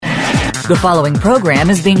The following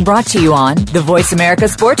program is being brought to you on the Voice America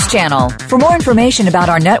Sports Channel. For more information about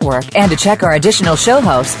our network and to check our additional show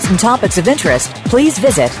hosts and topics of interest, please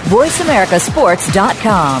visit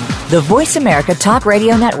voiceamericasports.com. The Voice America Talk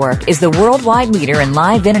Radio Network is the worldwide leader in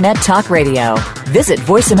live Internet talk radio. Visit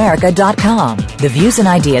voiceamerica.com. The views and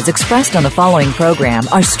ideas expressed on the following program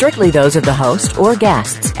are strictly those of the host or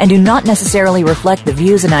guests and do not necessarily reflect the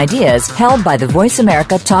views and ideas held by the Voice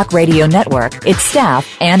America Talk Radio Network, its staff,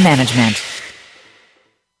 and management.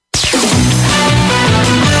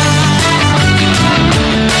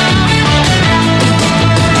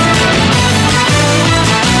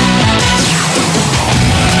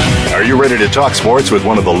 Are you ready to talk sports with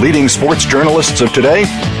one of the leading sports journalists of today?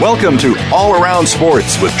 Welcome to All Around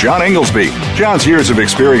Sports with John Inglesby. John's years of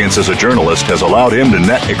experience as a journalist has allowed him to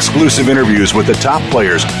net exclusive interviews with the top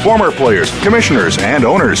players, former players, commissioners, and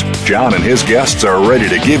owners. John and his guests are ready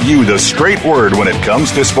to give you the straight word when it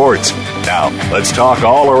comes to sports. Now, let's talk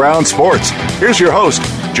all around sports. Here's your host,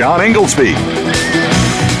 John Inglesby.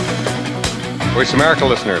 Voice America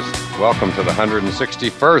listeners, welcome to the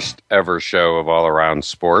 161st ever show of All Around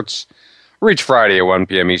Sports. Each Friday at 1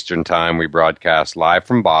 p.m. Eastern Time, we broadcast live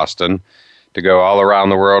from Boston to go all around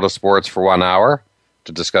the world of sports for 1 hour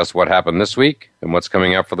to discuss what happened this week and what's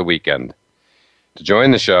coming up for the weekend. To join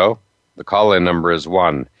the show, the call-in number is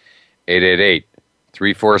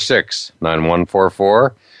 1-888-346-9144,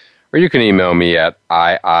 or you can email me at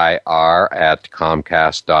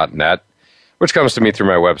iir@comcast.net, which comes to me through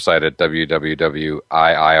my website at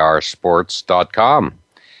www.iirsports.com.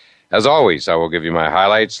 As always, I will give you my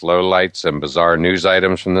highlights, lowlights, and bizarre news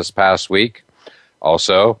items from this past week.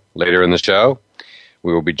 Also, later in the show,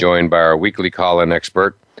 we will be joined by our weekly call-in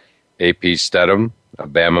expert, A.P. Stedham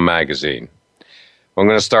of Bama Magazine. I'm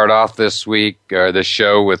going to start off this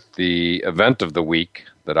show with the event of the week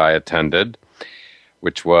that I attended,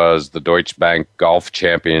 which was the Deutsche Bank Golf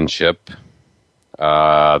Championship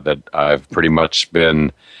that I've pretty much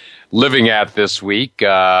been living at this week.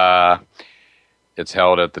 It's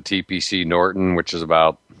held at the TPC Norton, which is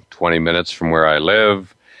about 20 minutes from where I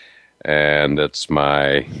live, and it's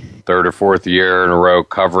my third or fourth year in a row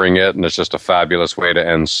covering it, and it's just a fabulous way to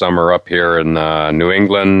end summer up here in New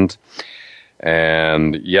England.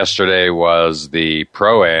 And yesterday was the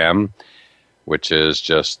Pro-Am, which is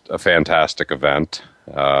just a fantastic event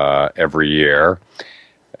every year.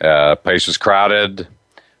 Place was crowded,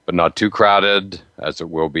 but not too crowded, as it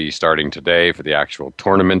will be starting today for the actual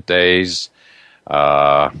tournament days.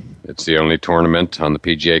 It's the only tournament on the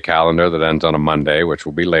PGA calendar that ends on a Monday, which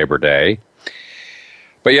will be Labor Day.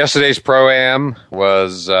 But yesterday's Pro-Am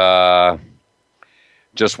was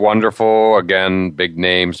just wonderful. Again, big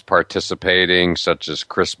names participating, such as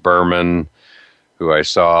Chris Berman, who I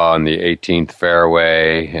saw on the 18th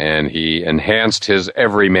fairway, and he enhanced his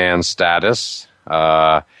everyman status.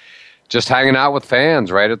 Just hanging out with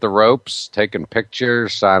fans right at the ropes, taking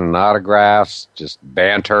pictures, signing autographs, just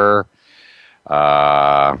banter.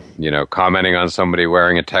 Commenting on somebody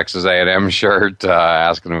wearing a Texas A&M shirt,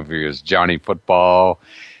 asking him if he was Johnny Football.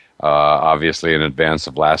 Obviously, in advance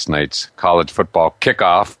of last night's college football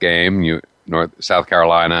kickoff game, South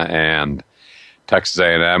Carolina and Texas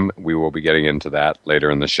A&M. We will be getting into that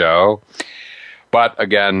later in the show. But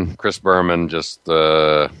again, Chris Berman, just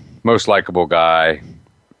the most likable guy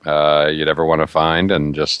you'd ever want to find,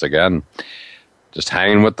 and just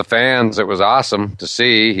hanging with the fans. It was awesome to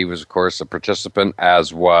see. He was, of course, a participant,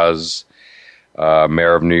 as was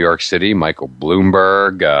Mayor of New York City, Michael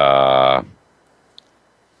Bloomberg,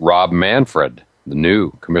 Rob Manfred, the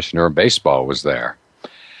new commissioner of baseball, was there.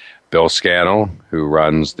 Bill Scannell, who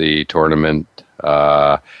runs the tournament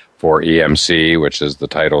for EMC, which is the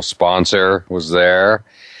title sponsor, was there.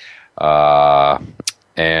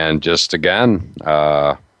 And just, again,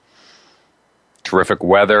 terrific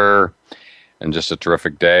weather, and just a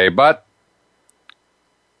terrific day. But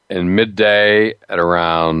in midday, at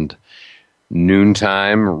around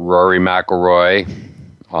noontime, Rory McIlroy,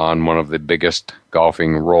 on one of the biggest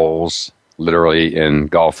golfing rolls, literally in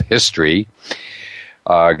golf history,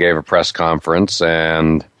 gave a press conference,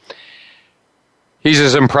 and he's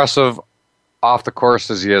as impressive off the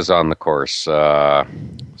course as he is on the course.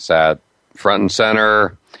 Sat front and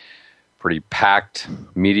center, pretty packed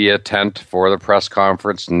media tent for the press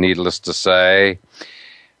conference, needless to say.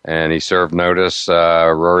 And he served notice,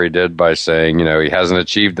 Rory did, by saying, he hasn't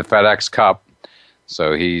achieved the FedEx Cup.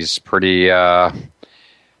 So he's pretty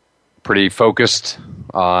focused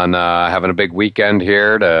on having a big weekend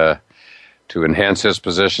here to enhance his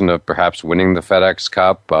position of perhaps winning the FedEx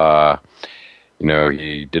Cup.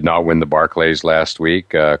 He did not win the Barclays last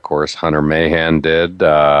week. Of course, Hunter Mahan did.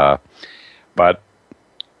 But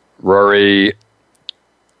Rory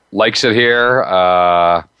likes it here.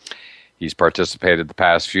 He's participated the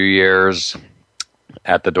past few years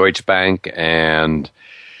at the Deutsche Bank, and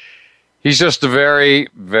he's just a very,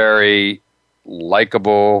 very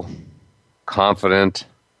likable, confident,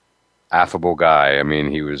 affable guy. I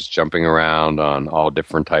mean, he was jumping around on all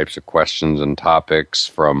different types of questions and topics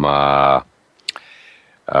from,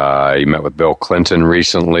 he met with Bill Clinton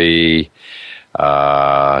recently,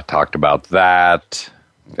 talked about that.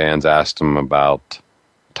 Fans asked him about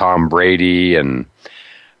Tom Brady, and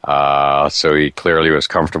so he clearly was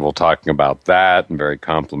comfortable talking about that and very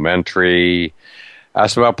complimentary.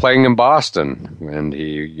 Asked about playing in Boston, and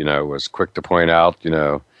he, was quick to point out,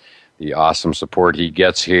 the awesome support he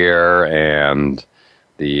gets here, and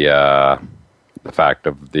the fact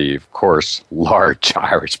of the, of course, large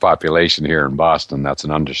Irish population here in Boston. That's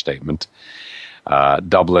an understatement.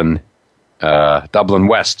 Dublin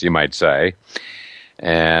West, you might say.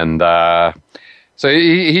 And so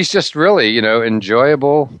he's just really,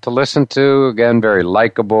 enjoyable to listen to. Again, very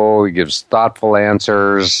likable. He gives thoughtful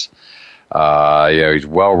answers. He's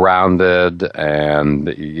well-rounded and,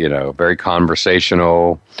 very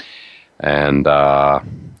conversational. And, I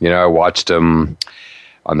watched him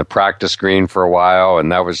on the practice green for a while,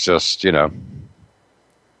 and that was just,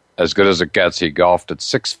 as good as it gets. He golfed at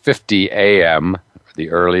 6:50 a.m.,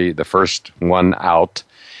 the first one out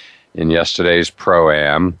in yesterday's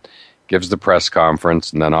Pro-Am, gives the press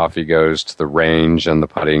conference, and then off he goes to the range and the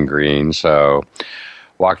putting green. So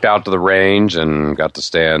walked out to the range and got to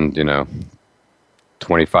stand,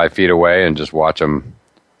 25 feet away and just watch him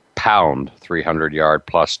pound 300-yard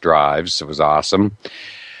plus drives. It was awesome.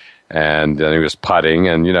 And then he was putting,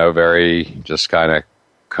 and, very just kind of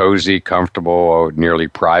cozy, comfortable, nearly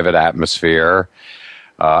private atmosphere,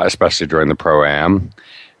 especially during the Pro-Am.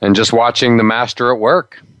 And just watching the master at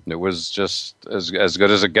work. It was just as good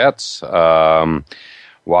as it gets.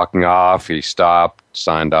 Walking off, he stopped,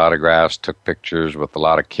 signed autographs, took pictures with a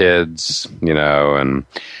lot of kids, and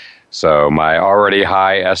so my already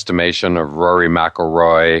high estimation of Rory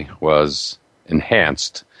McIlroy was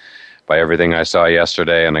enhanced by everything I saw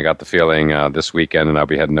yesterday, and I got the feeling this weekend, and I'll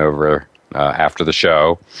be heading over after the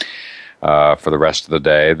show for the rest of the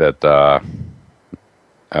day, that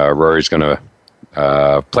Rory's going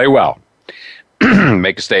to play well.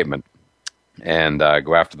 Make a statement, and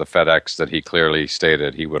go after the FedEx that he clearly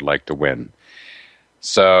stated he would like to win.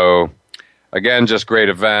 So, again, just great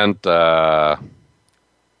event.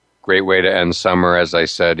 Great way to end summer, as I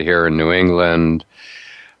said, here in New England.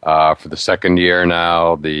 For the second year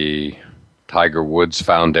now, the Tiger Woods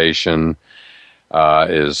Foundation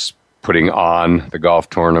is putting on the golf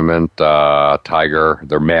tournament. Tiger,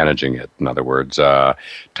 they're managing it. In other words,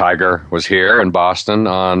 Tiger was here in Boston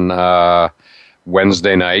on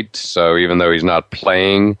Wednesday night, so even though he's not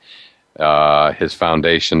playing, his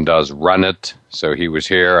foundation does run it, so he was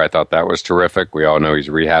here. I thought that was terrific. We all know he's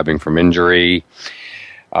rehabbing from injury,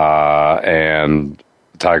 and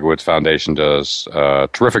the Tiger Woods Foundation does a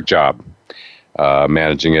terrific job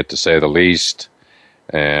managing it, to say the least.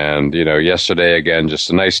 And, yesterday, again, just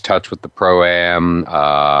a nice touch with the Pro-Am.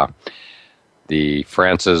 The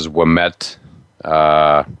Francis Ouimet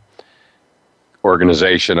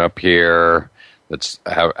organization up here, that's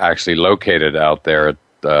actually located out there at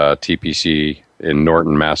TPC in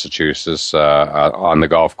Norton, Massachusetts. On the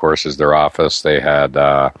golf course is their office. They had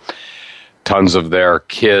tons of their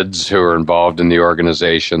kids who are involved in the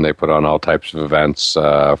organization. They put on all types of events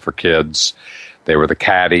for kids. They were the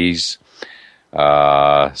caddies.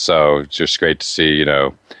 So it's just great to see,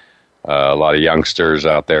 a lot of youngsters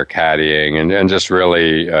out there caddying, and just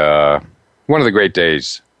really one of the great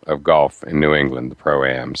days of golf in New England, the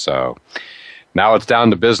Pro-Am. So now it's down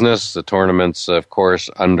to business. The tournament's, of course,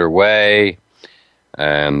 underway,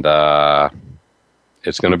 and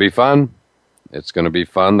it's going to be fun. It's going to be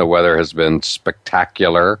fun. The weather has been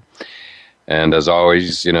spectacular. And as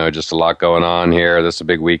always, just a lot going on here. This is a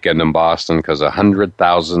big weekend in Boston because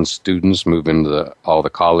 100,000 students move into all the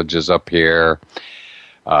colleges up here.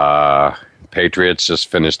 Patriots just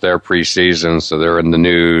finished their preseason, so they're in the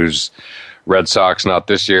news. Red Sox, not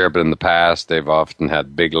this year, but in the past, they've often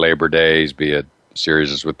had big Labor Days, be it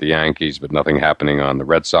series with the Yankees, but nothing happening on the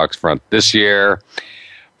Red Sox front this year.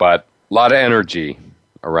 But a lot of energy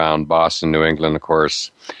around Boston, New England, of course.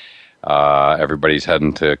 Everybody's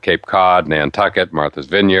heading to Cape Cod, Nantucket, Martha's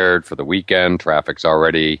Vineyard for the weekend. Traffic's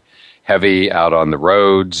already heavy out on the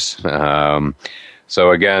roads.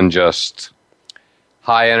 So again, just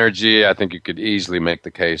high energy. I think you could easily make the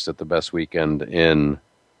case that the best weekend in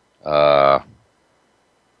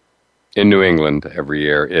in New England every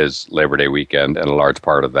year is Labor Day weekend, and a large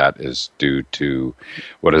part of that is due to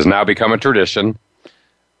what has now become a tradition,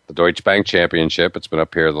 the Deutsche Bank Championship. It's been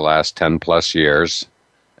up here the last 10-plus years,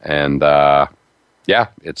 and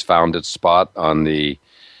it's found its spot on the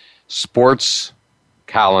sports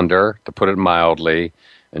calendar, to put it mildly,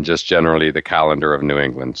 and just generally the calendar of New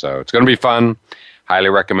England. So it's going to be fun. Highly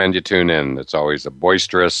recommend you tune in. It's always a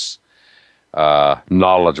boisterous,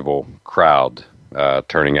 knowledgeable crowd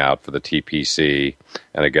turning out for the TPC.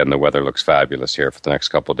 And again, the weather looks fabulous here for the next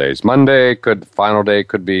couple of days. Final day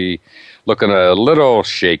could be looking a little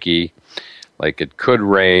shaky, like it could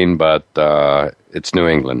rain, but it's New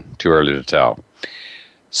England. Too early to tell.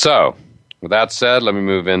 So, with that said, let me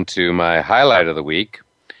move into my highlight of the week,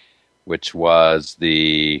 which was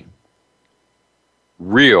the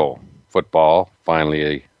real football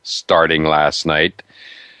finally starting last night.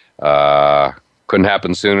 Couldn't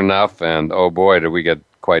happen soon enough, and oh boy, did we get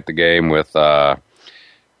quite the game with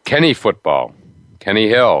Kenny football. Kenny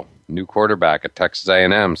Hill, new quarterback at Texas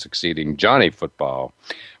A&M, succeeding Johnny football,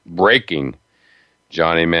 breaking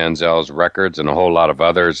Johnny Manziel's records and a whole lot of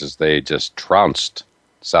others as they just trounced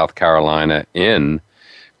South Carolina in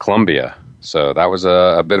Columbia. So that was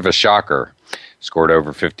a bit of a shocker. Scored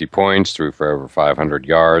over 50 points, threw for over 500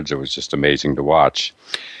 yards. It was just amazing to watch.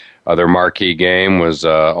 Other marquee game was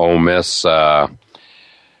Ole Miss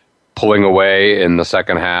pulling away in the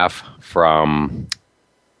second half from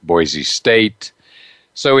Boise State.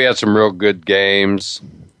 So we had some real good games,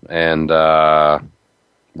 and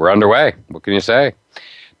we're underway. What can you say?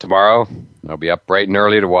 Tomorrow, I'll be up bright and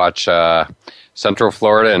early to watch Central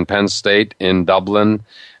Florida and Penn State in Dublin.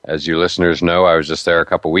 As you listeners know, I was just there a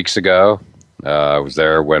couple weeks ago. I was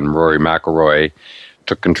there when Rory McIlroy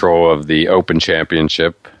took control of the Open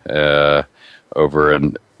Championship over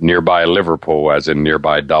in nearby Liverpool, as in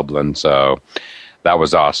nearby Dublin. So that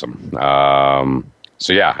was awesome.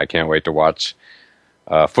 I can't wait to watch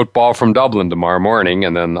football from Dublin tomorrow morning,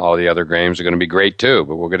 and then all the other games are going to be great too.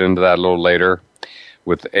 But we'll get into that a little later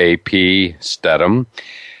with AP Stedham.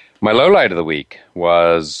 My lowlight of the week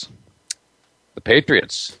was the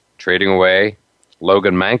Patriots trading away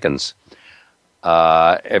Logan Mankins.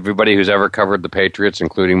 Everybody who's ever covered the Patriots,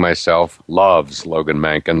 including myself, loves Logan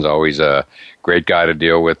Mankins. Always a great guy to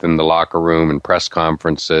deal with in the locker room and press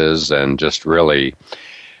conferences, and just really,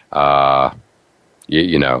 good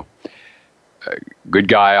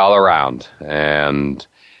guy all around. And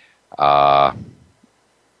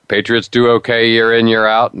Patriots do okay year in, year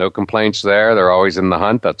out. No complaints there. They're always in the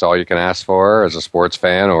hunt. That's all you can ask for as a sports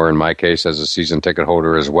fan, or in my case, as a season ticket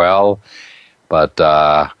holder as well. But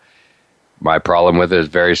my problem with it is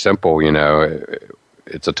very simple.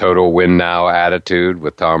 It's a total win now attitude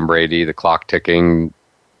with Tom Brady, the clock ticking,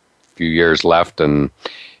 a few years left, and,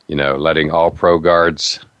 letting all pro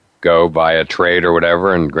guards go by a trade or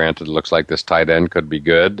whatever. And granted, it looks like this tight end could be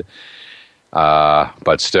good.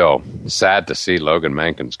 But still, sad to see Logan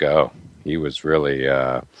Mankins go. He was really,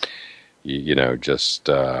 just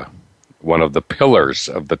one of the pillars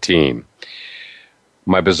of the team.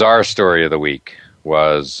 My bizarre story of the week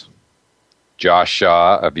was Josh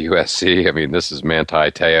Shaw of USC. I mean, this is Manti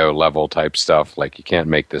Te'o level type stuff. Like, you can't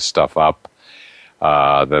make this stuff up.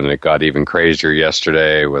 Then it got even crazier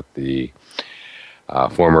yesterday with the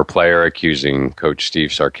former player accusing Coach Steve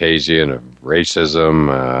Sarkisian of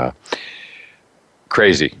racism.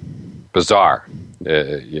 Crazy. Bizarre.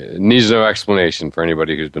 Needs no explanation for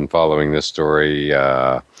anybody who's been following this story.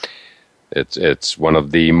 It's one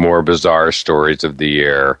of the more bizarre stories of the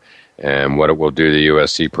year. And what it will do to the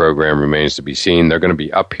USC program remains to be seen. They're going to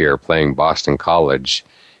be up here playing Boston College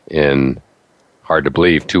in, hard to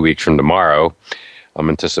believe, 2 weeks from tomorrow. I'm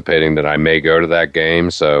anticipating that I may go to that game,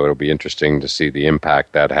 so it'll be interesting to see the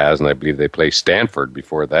impact that has. And I believe they play Stanford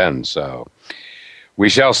before then. So we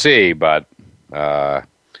shall see, but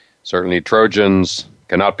certainly Trojans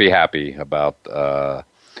cannot be happy about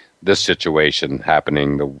this situation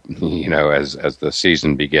happening, as the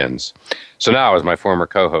season begins. So now, as my former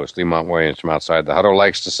co-host, Lemont Williams from Outside the Huddle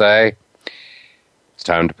likes to say, it's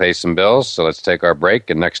time to pay some bills, so let's take our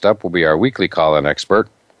break. And next up will be our weekly call-in expert,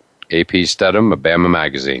 AP Stedham of Bama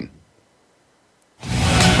Magazine.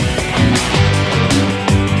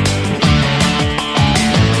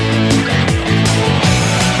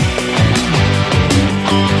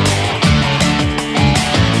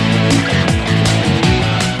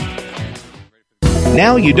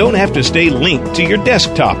 Now you don't have to stay linked to your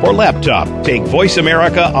desktop or laptop. Take Voice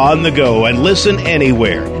America on the go and listen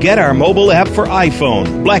anywhere. Get our mobile app for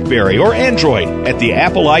iPhone, BlackBerry, or Android at the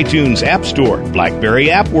Apple iTunes App Store, BlackBerry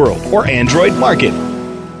App World, or Android Market.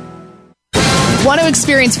 Want to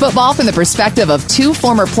experience football from the perspective of two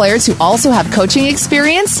former players who also have coaching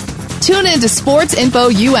experience? Tune in to Sports Info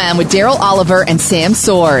UM with Daryl Oliver and Sam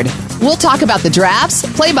Sword. We'll talk about the drafts,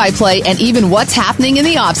 play-by-play, and even what's happening in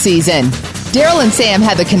the offseason. Daryl and Sam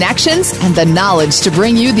have the connections and the knowledge to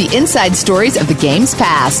bring you the inside stories of the game's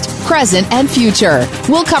past, present, and future.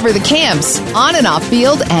 We'll cover the camps, on and off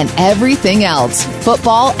field, and everything else,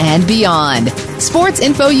 football and beyond. Sports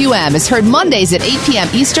Info UM is heard Mondays at 8 p.m.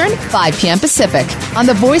 Eastern, 5 p.m. Pacific on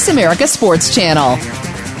the Voice America Sports Channel.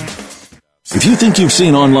 If you think you've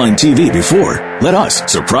seen online TV before, let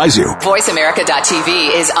us surprise you.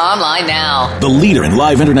 VoiceAmerica.tv is online now. The leader in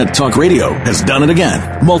live internet talk radio has done it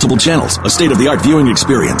again. Multiple channels, a state-of-the-art viewing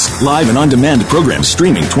experience, live and on-demand programs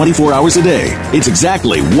streaming 24 hours a day. It's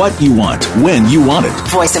exactly what you want, when you want it.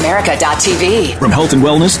 VoiceAmerica.tv. From health and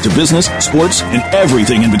wellness to business, sports, and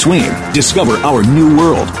everything in between. Discover our new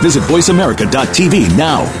world. Visit VoiceAmerica.tv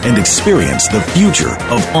now and experience the future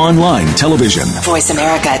of online television.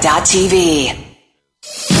 VoiceAmerica.tv.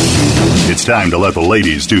 It's time to let the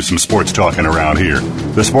ladies do some sports talking around here.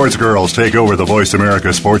 The Sports Girls take over the Voice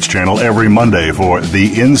America Sports Channel every Monday for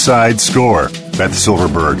The Inside Score. Beth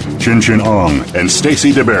Silverberg, Chin Chin Ong, and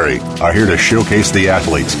Stacey DeBerry are here to showcase the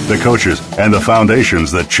athletes, the coaches, and the foundations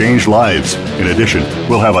that change lives. In addition,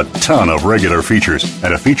 we'll have a ton of regular features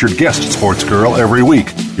and a featured guest sports girl every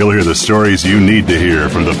week. You'll hear the stories you need to hear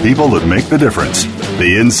from the people that make the difference.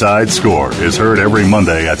 The Inside Score is heard every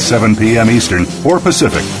Monday at 7 p.m. Eastern or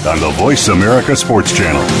Pacific on the Voice America Sports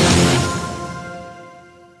Channel.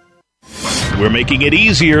 We're making it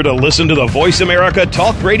easier to listen to the Voice America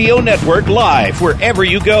Talk Radio Network live wherever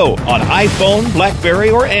you go on iPhone,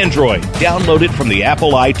 BlackBerry, or Android. Download it from the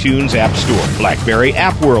Apple iTunes App Store, BlackBerry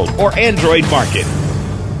App World, or Android Market.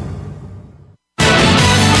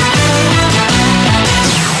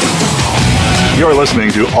 You're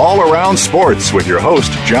listening to All Around Sports with your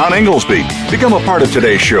host, John Inglesby. Become a part of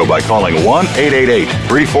today's show by calling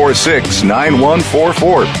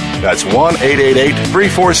 1-888-346-9144. That's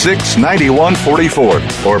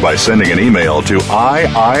 1-888-346-9144. Or by sending an email to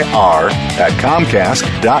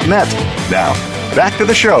iir@comcast.net. Now, back to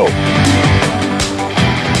the show.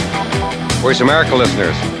 Voice America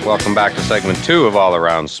listeners, welcome back to segment 2 of All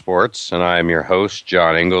Around Sports, and I am your host,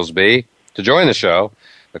 John Inglesby. To join the show,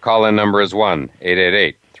 the call-in number is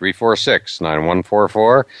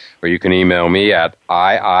 1-888-346-9144, or you can email me at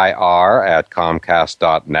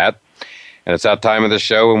iir@comcast.net. And it's that time of the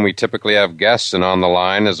show when we typically have guests, and on the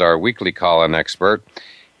line is our weekly call-in expert,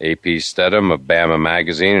 AP Stedham of Bama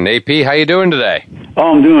Magazine. And AP, how you doing today?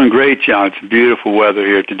 Oh, I'm doing great, John. It's beautiful weather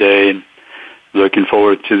here today, and looking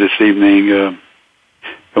forward to this evening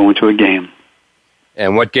going to a game.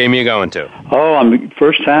 And what game are you going to? Oh,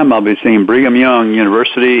 first time I'll be seeing Brigham Young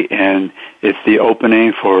University, and it's the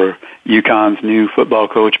opening for UConn's new football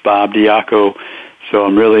coach, Bob Diaco. So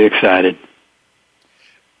I'm really excited.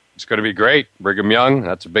 It's going to be great. Brigham Young,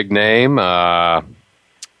 that's a big name. And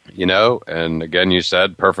again, you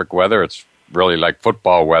said perfect weather. It's really like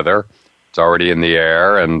football weather. It's already in the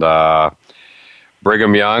air. And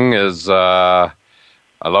Brigham Young is...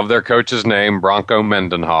 I love their coach's name, Bronco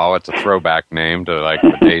Mendenhall. It's a throwback name to like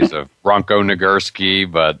the days of Bronco Nagurski,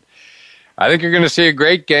 but I think you're going to see a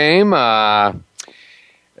great game. And,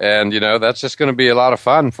 that's just going to be a lot of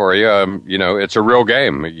fun for you. It's a real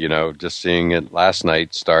game. Just seeing it last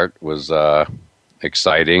night start was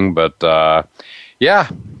exciting. But,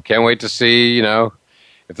 can't wait to see,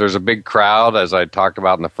 if there's a big crowd, as I talked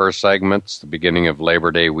about in the first segment. It's the beginning of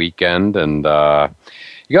Labor Day weekend, and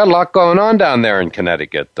you got a lot going on down there in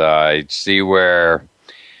Connecticut. I see where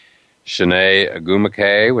Shanae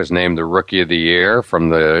Agumake was named the Rookie of the Year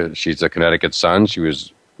she's a Connecticut Sun. She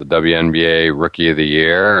was the WNBA Rookie of the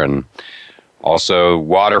Year. And also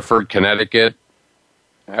Waterford, Connecticut,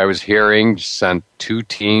 I was hearing, sent 2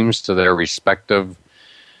 teams to their respective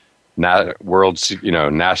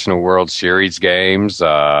National World Series games,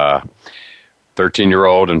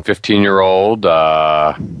 13-year-old and 15-year-old.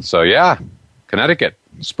 Connecticut,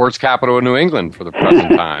 sports capital of New England for the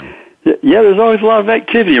present time. Yeah, there's always a lot of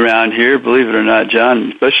activity around here, believe it or not,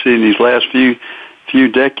 John, especially in these last few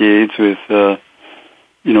decades with, the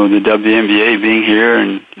WNBA being here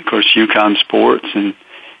and, of course, UConn sports and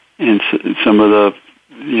some of the,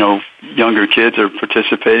 younger kids are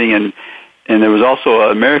participating. And there was also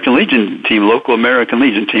an American Legion team, local American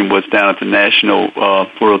Legion team was down at the National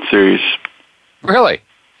World Series. Really?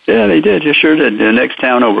 Yeah, they did. You sure did. The next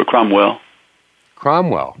town over, Cromwell.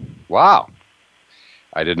 Wow.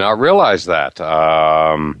 I did not realize that.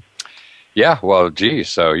 So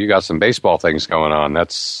you got some baseball things going on.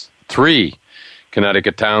 That's 3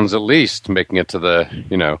 Connecticut towns at least making it to the,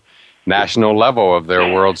 national level of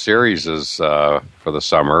their World Series for the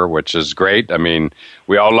summer, which is great. I mean,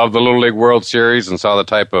 we all love the Little League World Series and saw the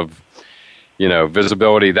type of,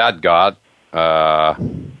 visibility that got, for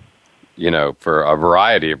a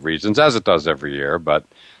variety of reasons, as it does every year. But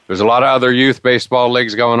there's a lot of other youth baseball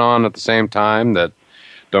leagues going on at the same time that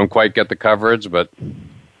don't quite get the coverage, but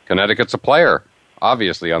Connecticut's a player,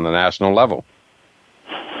 obviously, on the national level.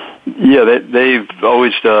 Yeah, they've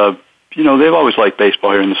always, they've always liked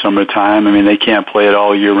baseball here in the summertime. I mean, they can't play it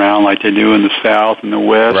all year round like they do in the South and the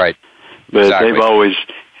West. Right. But exactly. They've always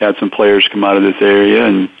had some players come out of this area,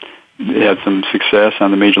 and they had some success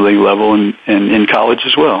on the major league level and in college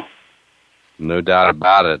as well. No doubt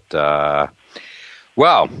about it.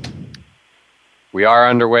 Well, we are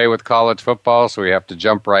underway with college football, so we have to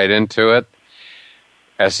jump right into it.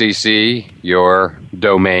 SEC, your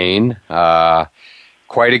domain.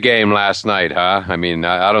 Quite a game last night, huh? I mean,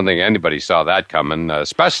 I don't think anybody saw that coming,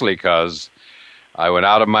 especially because I went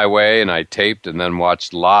out of my way and I taped and then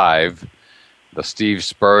watched live the Steve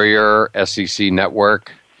Spurrier SEC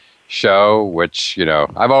Network show, which,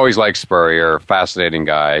 I've always liked Spurrier, fascinating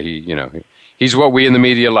guy. He's what we in the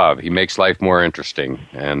media love. He makes life more interesting.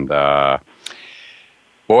 And,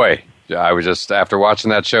 boy, I was just, after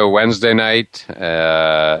watching that show Wednesday night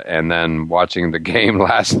and then watching the game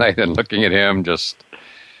last night and looking at him,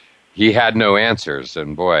 he had no answers.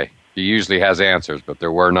 And, boy, he usually has answers, but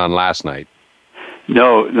there were none last night.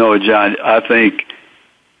 No, John, I think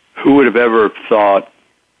who would have ever thought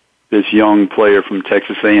this young player from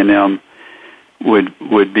Texas A&M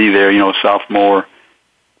would be there, sophomore,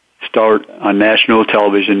 start on national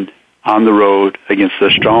television on the road against a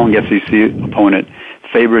strong SEC opponent,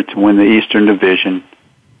 favorite to win the Eastern Division.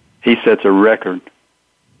 He sets a record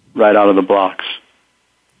right out of the blocks.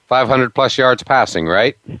 500-plus yards passing,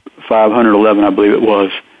 right? 511, I believe it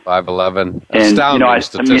was. 511. And, astounding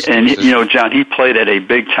statistics. John, he played at a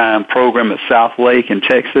big-time program at South Lake in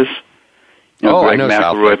Texas. I know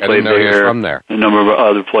South Lake. I didn't know he was from there. A number of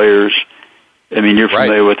other players. I mean, you're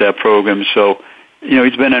familiar with that program. So,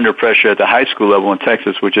 he's been under pressure at the high school level in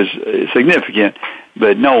Texas, which is significant,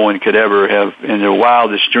 but no one could ever have, in their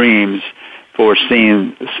wildest dreams,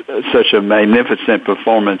 foreseen such a magnificent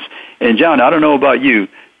performance. And, John, I don't know about you,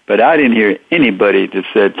 but I didn't hear anybody that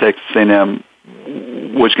said Texas A&M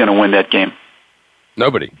was going to win that game.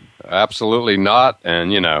 Nobody. Absolutely not.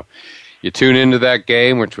 And, you tune into that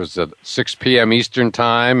game, which was at 6 p.m. Eastern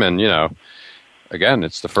time, and, again,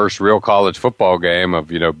 it's the first real college football game of,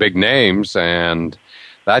 big names, and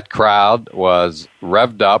that crowd was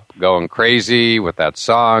revved up, going crazy with that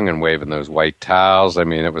song and waving those white towels. I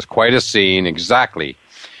mean, it was quite a scene, exactly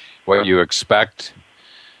what you expect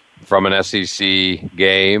from an SEC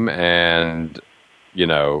game, and,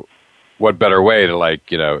 what better way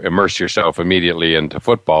to, immerse yourself immediately into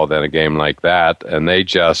football than a game like that, and they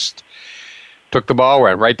just took the ball,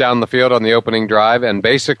 went right down the field on the opening drive, and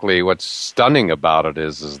basically what's stunning about it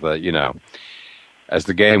is that, as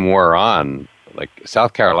the game wore on,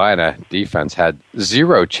 South Carolina defense had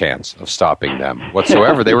zero chance of stopping them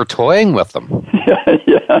whatsoever. They were toying with them.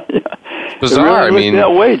 Yeah. Bizarre. It really was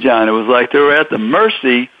that way, John. It was like they were at the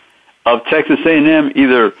mercy of Texas A&M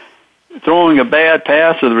either throwing a bad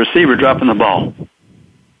pass or the receiver dropping the ball.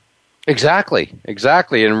 Exactly.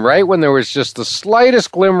 And right when there was just the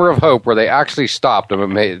slightest glimmer of hope where they actually stopped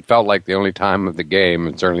them, it felt like the only time of the game,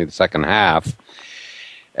 and certainly the second half.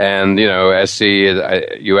 And,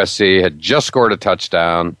 USC had just scored a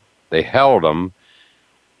touchdown. They held them.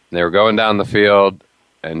 They were going down the field,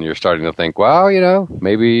 and you're starting to think, well,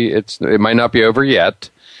 maybe it might not be over yet.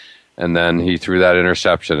 And then he threw that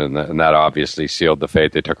interception, and that obviously sealed the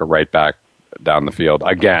fate. They took it right back down the field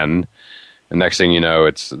again. And next thing you know,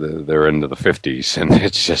 they're into the 50s, and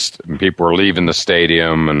it's just people are leaving the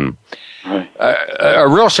stadium, and a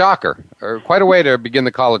real shocker. Quite a way to begin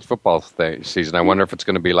the college football season. I wonder if it's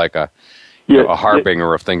going to be like a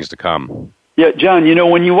harbinger of things to come. Yeah, John,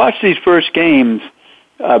 when you watch these first games,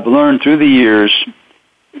 I've learned through the years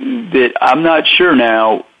that I'm not sure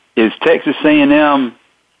now, is Texas A&M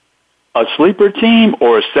a sleeper team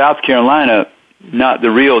or is South Carolina not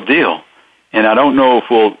the real deal? And I don't know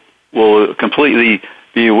if we'll completely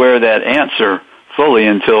be aware of that answer fully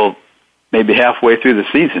until maybe halfway through the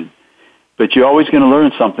season. But you're always going to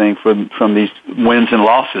learn something from these wins and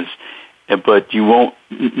losses. But you won't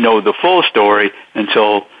know the full story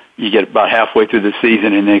until you get about halfway through the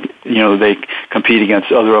season and they compete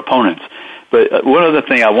against other opponents. But one other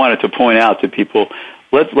thing I wanted to point out to people,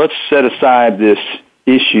 let's set aside this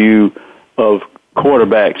issue of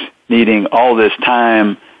quarterbacks needing all this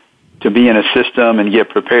time to be in a system and get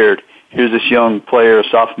prepared. here's this young player, a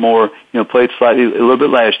sophomore, played slightly a little bit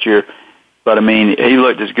last year, but I mean, he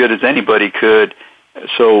looked as good as anybody could.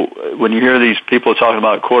 So when you hear these people talking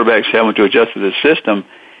about quarterbacks having to adjust to the system,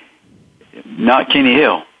 not Kenny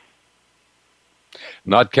Hill.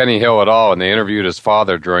 Not Kenny Hill at all. And they interviewed his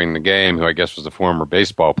father during the game, who I guess was a former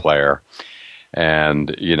baseball player. And,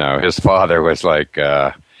 his father was like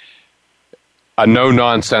a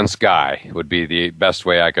no-nonsense guy, would be the best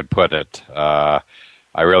way I could put it. I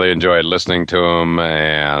really enjoyed listening to him,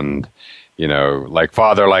 and, like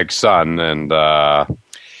father, like son. And, there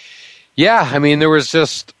was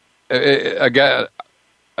just, again,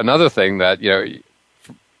 another thing that,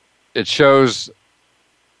 it shows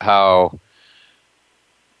how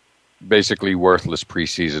basically worthless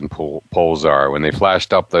preseason polls are. When they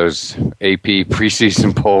flashed up those AP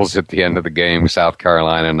preseason polls at the end of the game, South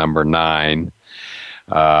Carolina number 9,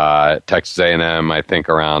 Texas A&M I think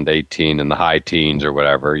around 18 in the high teens or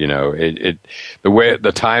whatever. The way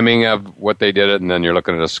the timing of what they did it, and then you're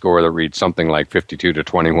looking at a score that reads something like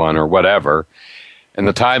 52-21 or whatever, and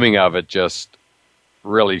the timing of it just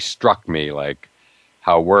really struck me like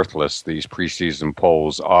how worthless these preseason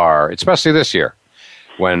polls are, especially this year,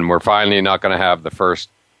 when we're finally not going to have the first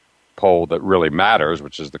poll that really matters,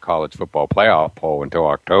 which is the college football playoff poll, until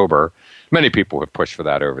October. Many people have pushed for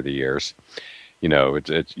that over the years.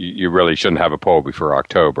 You really shouldn't have a poll before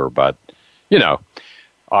October, but,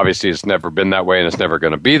 obviously it's never been that way and it's never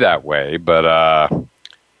going to be that way. But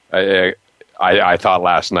I thought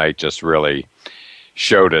last night just really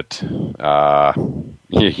showed it, in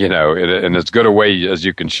as good a way as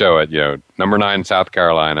you can show it. Number 9 South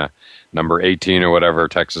Carolina, number 18 or whatever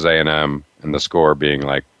Texas A&M, and the score being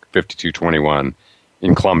like 52-21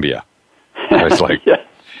 in Columbia. It's like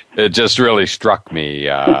It just really struck me.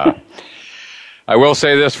 I will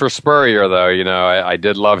say this for Spurrier, though. I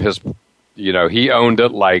did love his. He owned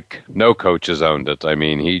it like no coaches owned it. I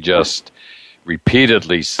mean, he just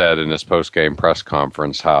repeatedly said in his post-game press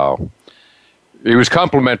conference how he was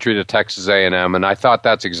complimentary to Texas A&M, and I thought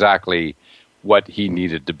that's exactly what he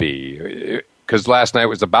needed to be. Because last night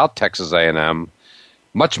was about Texas A&M,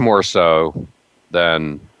 much more so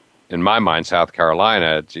than, in my mind, South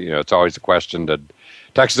Carolina. It's always the question, did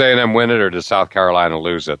Texas A&M win it or did South Carolina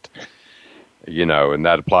lose it? And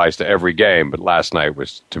that applies to every game. But last night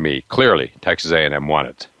was, to me, clearly Texas A&M won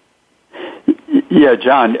it. Yeah,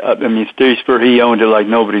 John. Steve Spurrier, he owned it like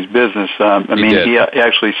nobody's business. He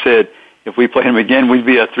actually said, if we play him again, we'd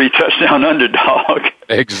be a 3-touchdown underdog.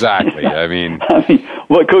 Exactly.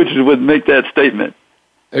 What coaches would make that statement?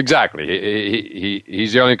 Exactly.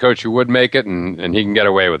 He's the only coach who would make it, and he can get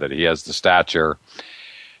away with it. He has the stature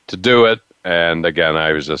to do it. And again,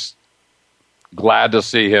 I was just glad to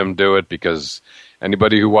see him do it, because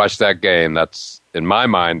anybody who watched that game, that's, in my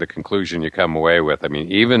mind, the conclusion you come away with.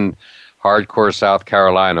 Even hardcore South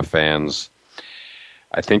Carolina fans,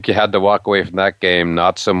 I think you had to walk away from that game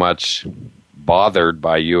not so much bothered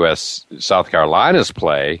by South Carolina's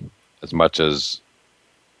play as much as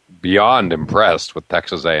beyond impressed with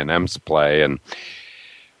Texas A&M's play. And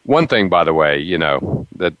one thing, by the way,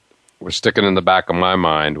 that was sticking in the back of my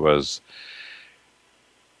mind was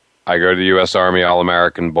I go to the U.S. Army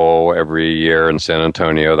All-American Bowl every year in San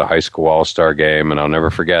Antonio, the high school all-star game, and I'll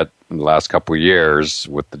never forget in the last couple of years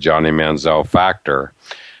with the Johnny Manziel factor,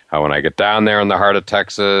 how when I get down there in the heart of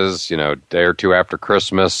Texas, a day or two after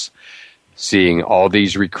Christmas, seeing all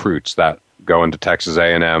these recruits that go into Texas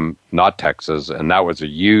A&M, not Texas, and that was a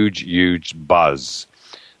huge, huge buzz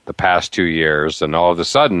the past 2 years. And all of a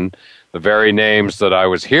sudden, the very names that I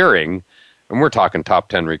was hearing, and we're talking top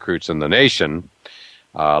 10 recruits in the nation,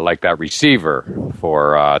 like that receiver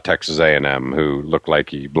for Texas A&M who looked like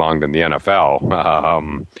he belonged in the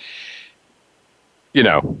NFL,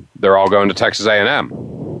 they're all going to Texas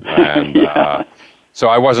A&M. And so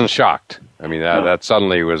I wasn't shocked. That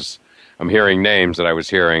suddenly was, I'm hearing names that I was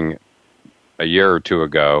hearing a year or two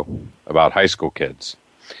ago about high school kids.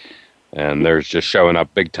 And they're just showing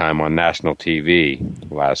up big time on national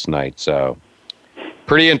TV last night. So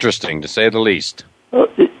pretty interesting, to say the least.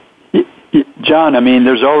 John,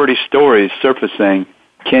 there's already stories surfacing.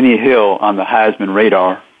 Kenny Hill on the Heisman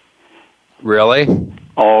radar. Really?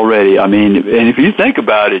 Already. And if you think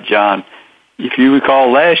about it, John, if you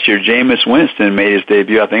recall last year, Jameis Winston made his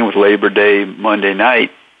debut, I think it was Labor Day, Monday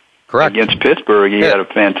night. Correct. Against Pittsburgh. He had a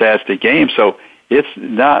fantastic game. So it's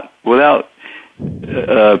not without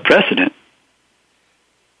precedent.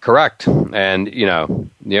 Correct. And,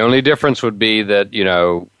 the only difference would be that,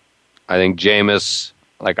 I think Jameis,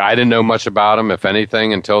 I didn't know much about him, if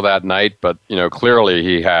anything, until that night. But, clearly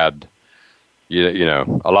he had,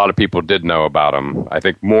 a lot of people did know about him. I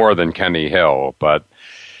think more than Kenny Hill. But,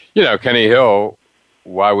 Kenny Hill,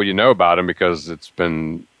 why would you know about him? Because it's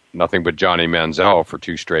been nothing but Johnny Manziel for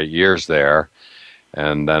 2 straight years there.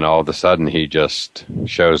 And then all of a sudden he just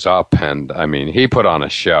shows up, and, he put on a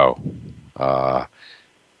show.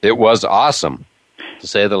 It was awesome, to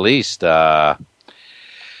say the least.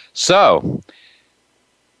 So,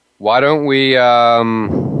 why don't we have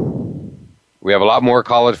a lot more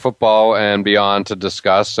college football and beyond to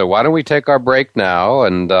discuss, so why don't we take our break now,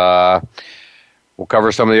 and we'll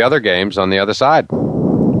cover some of the other games on the other side.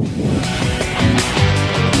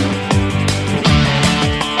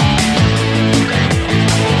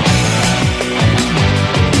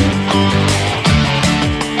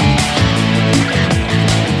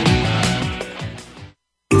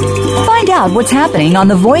 Find out what's happening on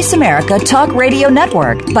the Voice America Talk Radio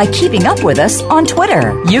Network by keeping up with us on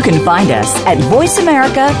Twitter. You can find us at Voice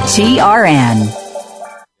America TRN.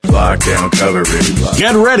 Lockdown coverage.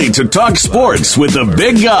 Get ready to talk sports with the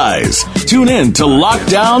big guys. Tune in to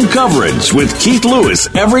Lockdown Coverage with Keith Lewis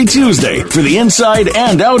every Tuesday for the inside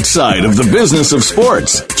and outside of the business of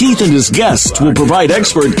sports. Keith and his guests will provide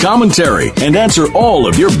expert commentary and answer all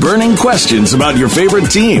of your burning questions about your favorite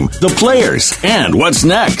team, the players, and what's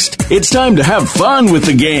next. It's time to have fun with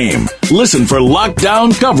the game. Listen for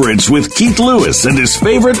Lockdown Coverage with Keith Lewis and his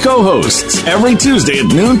favorite co-hosts every Tuesday at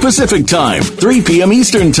noon Pacific Time, 3 p.m.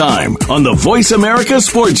 Eastern Time on the Voice America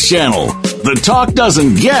Sports Channel. The talk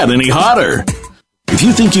doesn't get any hotter. If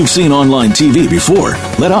you think you've seen online TV before,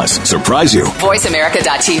 let us surprise you.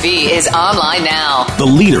 VoiceAmerica.tv is online now. The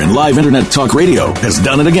leader in live internet talk radio has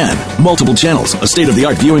done it again. Multiple channels, a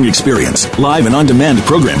state-of-the-art viewing experience, live and on-demand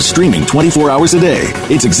programs streaming 24 hours a day.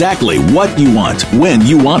 It's exactly what you want, when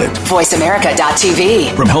you want it.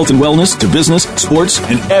 VoiceAmerica.tv. From health and wellness to business, sports,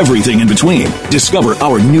 and everything in between. Discover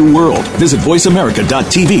our new world. Visit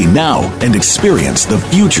VoiceAmerica.tv now and experience the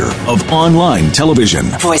future of online television.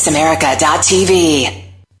 VoiceAmerica.tv.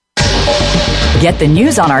 Get the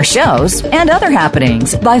news on our shows and other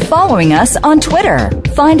happenings by following us on Twitter.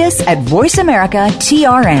 Find us at Voice America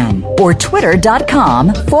TRN or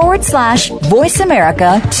twitter.com/Voice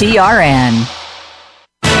America TRN.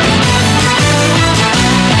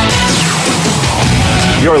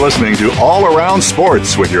 You're listening to All Around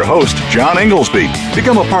Sports with your host, John Inglesby.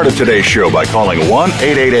 Become a part of today's show by calling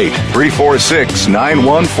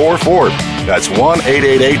 1-888-346-9144. That's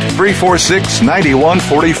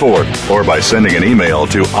 1-888-346-9144. Or by sending an email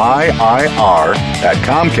to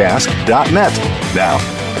iir@comcast.net. Now,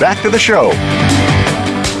 back to the show.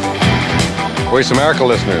 Voice America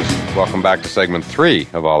listeners, welcome back to segment 3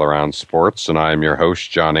 of All Around Sports, and I am your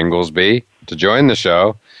host, John Inglesby. To join the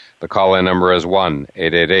show, the call-in number is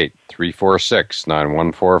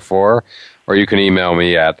 1-888-346-9144, or you can email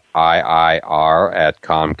me at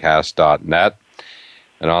iir@comcast.net.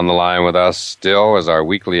 And on the line with us still is our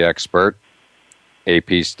weekly expert,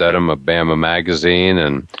 AP Stedham of Bama Magazine.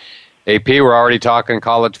 And AP, we're already talking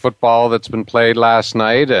college football that's been played last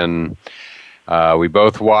night, and we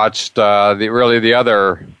both watched the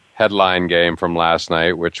other headline game from last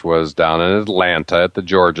night, which was down in Atlanta at the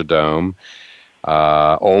Georgia Dome.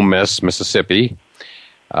 Ole Miss, Mississippi,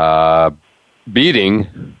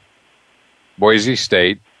 beating Boise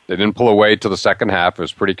State. They didn't pull away till the second half. It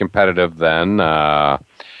was pretty competitive then. But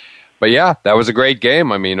yeah, that was a great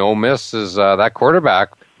game. I mean, Ole Miss is, that quarterback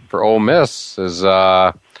for Ole Miss is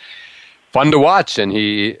fun to watch. And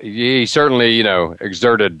he certainly,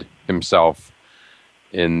 exerted himself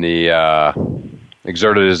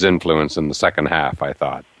exerted his influence in the second half, I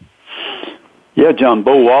thought. Yeah, John,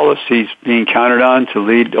 Bo Wallace, he's being counted on to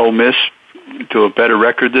lead Ole Miss to a better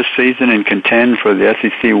record this season and contend for the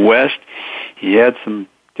SEC West. He had some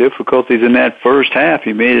difficulties in that first half.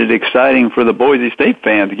 He made it exciting for the Boise State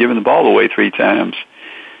fans, giving the ball away 3 times.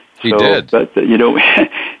 He did. But you don't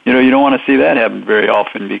want to see that happen very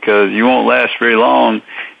often, because you won't last very long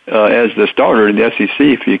as the starter in the SEC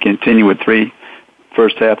if you continue with 3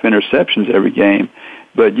 first half interceptions every game.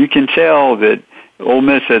 But you can tell that Ole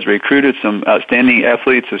Miss has recruited some outstanding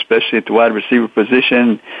athletes, especially at the wide receiver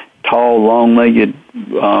position. Tall, long-legged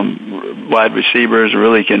wide receivers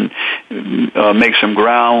really can make some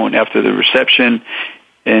ground after the reception.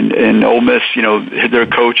 And Ole Miss, their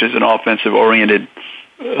coach is an offensive-oriented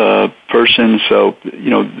person, so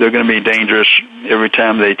they're going to be dangerous every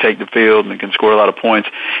time they take the field and can score a lot of points.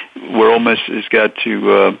 Where Ole Miss has got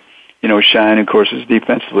to shine, of course, is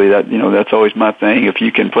defensively. That's always my thing. If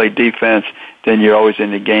you can play defense, then you're always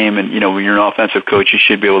in the game. And, when you're an offensive coach, you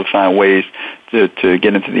should be able to find ways to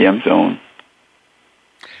get into the end zone.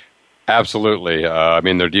 Absolutely.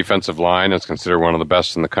 Their defensive line is considered one of the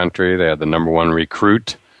best in the country. They had the number 1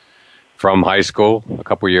 recruit from high school a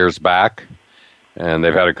couple years back. And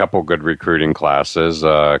they've had a couple good recruiting classes.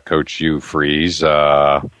 Coach Hugh Freeze,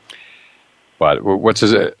 but what's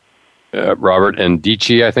his Robert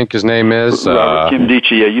Ndici, I think his name is. Robert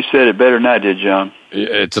Nkemdiche. Yeah, you said it better than I did, John.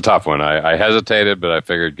 It's a tough one. I hesitated, but I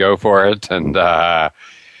figured go for it. And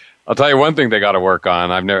I'll tell you one thing they got to work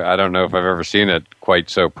on. I don't know if I've ever seen it quite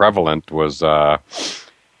so prevalent. Was the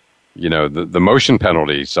motion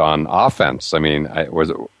penalties on offense. I mean,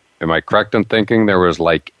 am I correct in thinking there was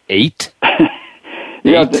like 8?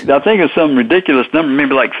 Yeah, I think it's some ridiculous number,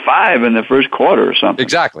 maybe like 5 in the first quarter or something.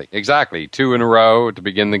 Exactly. 2 in a row to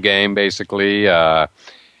begin the game, basically.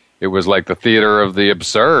 It was like the theater of the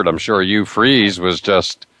absurd. I'm sure Hugh Freeze was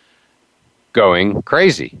just going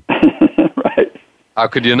crazy. Right. How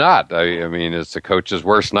could you not? I mean, it's the coach's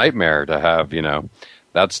worst nightmare to have,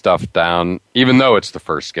 that stuff down, even though it's the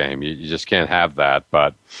first game. You just can't have that.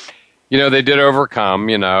 But, they did overcome,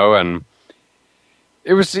 and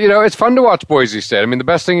it was, it's fun to watch Boise State. I mean, the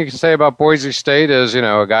best thing you can say about Boise State is,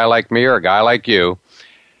 a guy like me or a guy like you,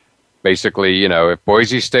 basically, if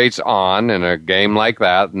Boise State's on in a game like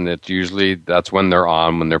that, and that's when they're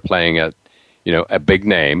on, when they're playing at, a big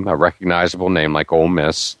name, a recognizable name like Ole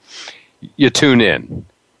Miss, you tune in,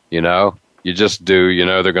 you just do,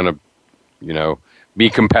 they're going to, be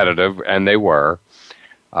competitive, and they were.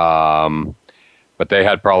 But they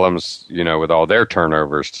had problems, with all their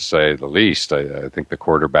turnovers, to say the least. I think the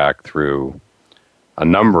quarterback threw a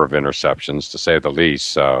number of interceptions, to say the least.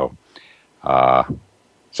 So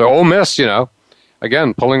Ole Miss,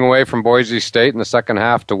 again, pulling away from Boise State in the second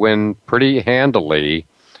half to win pretty handily,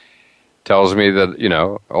 tells me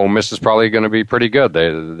that, Ole Miss is probably going to be pretty good.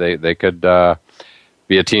 They could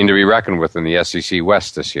be a team to be reckoned with in the SEC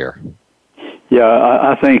West this year. Yeah,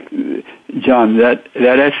 I think, John, that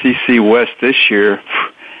SEC West this year,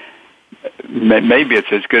 maybe it's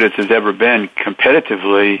as good as it's ever been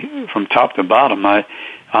competitively from top to bottom. I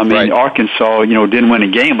mean, right. Arkansas, didn't win a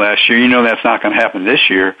game last year. That's not going to happen this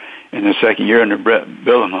year in the second year under Brett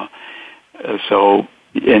Bielema.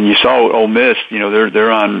 And you saw Ole Miss,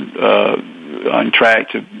 they're on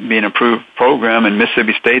track to be an improved program, and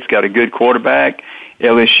Mississippi State's got a good quarterback.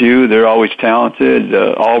 LSU, they're always talented.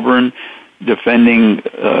 Auburn, defending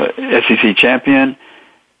SEC champion.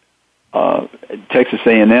 Texas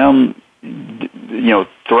A&M,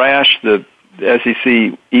 thrashed the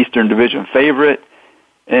SEC Eastern Division favorite.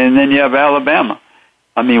 And then you have Alabama.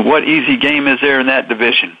 I mean, what easy game is there in that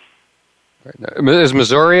division? Is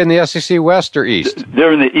Missouri in the SEC West or East?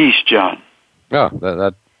 They're in the East, John. Oh,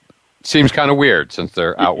 that seems kind of weird since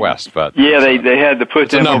they're out West. But yeah, they had to put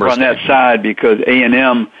them over on that side because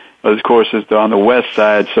A&M, of course, is on the West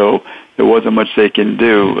side, so there wasn't much they can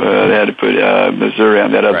do. They had to put Missouri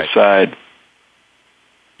on that other side.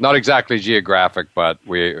 Not exactly geographic, but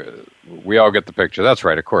we all get the picture. That's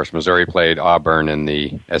right, of course. Missouri played Auburn in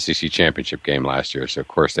the SEC championship game last year, so of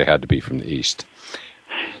course they had to be from the East.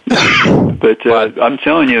 But I'm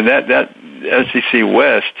telling you, that SEC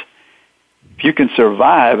West, if you can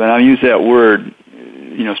survive, and I use that word,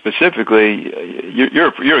 specifically,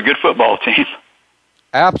 you're a good football team.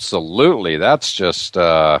 Absolutely. That's just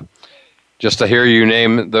to hear you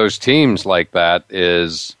name those teams like that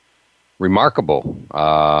is remarkable.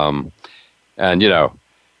 And,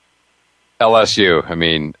 LSU, I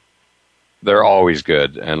mean, they're always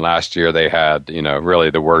good. And last year they had, really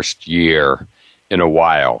the worst year in a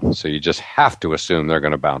while. So you just have to assume they're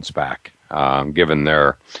going to bounce back, given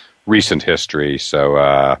their recent history.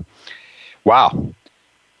 So, wow,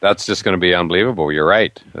 that's just going to be unbelievable. You're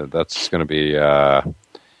right. That's going to be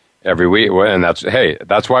every week. And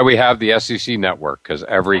that's why we have the SEC network, because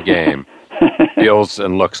every game feels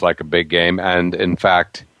and looks like a big game, and in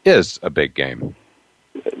fact is a big game.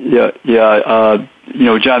 Yeah. John,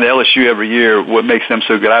 the LSU every year, what makes them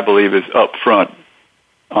so good, I believe, is up front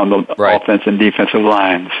on the offense and defensive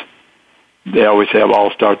lines. They always have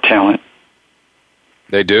all-star talent.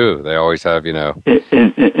 They do. They always have, And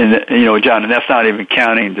John, and that's not even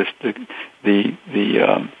counting just the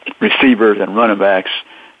receivers and running backs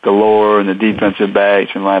galore and the defensive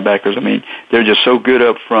backs and linebackers. I mean, they're just so good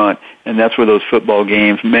up front, and that's where those football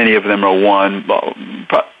games, many of them are won.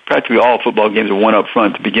 Practically all football games are won up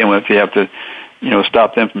front to begin with. You have to,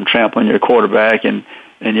 stop them from trampling your quarterback, and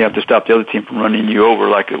you have to stop the other team from running you over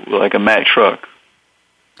like a Mack truck.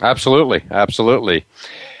 Absolutely.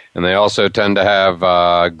 And they also tend to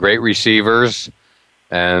have great receivers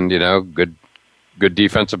and, good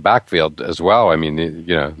defensive backfield as well. I mean,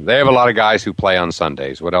 they have a lot of guys who play on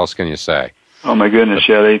Sundays. What else can you say? Oh my goodness,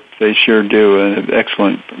 yeah, they sure do. An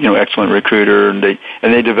excellent recruiter, and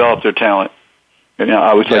they develop their talent. And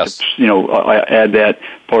I would like to, I add that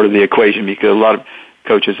part of the equation because a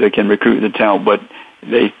coaches that can recruit the talent, but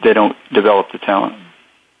they don't develop the talent.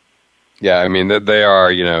 Yeah, I mean, they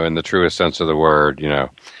are, in the truest sense of the word, a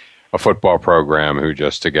football program who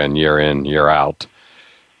just, again, year in, year out,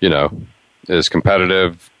 is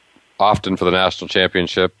competitive, often for the national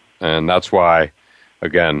championship. And that's why,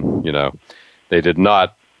 again, they did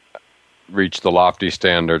not reach the lofty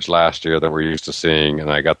standards last year that we're used to seeing.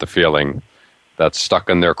 And I got the feeling that's stuck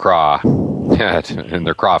in their craw, in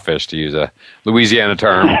their crawfish, to use a Louisiana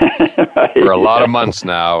term, right, for a lot of months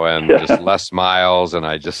now, and just Les Miles. And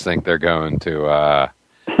I just think they're going to,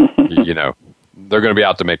 they're going to be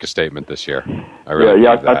out to make a statement this year.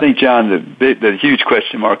 I think, John, the huge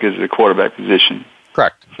question mark is the quarterback position.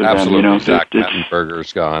 Correct. Absolutely. Zach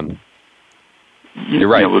Mettenberger's gone. You're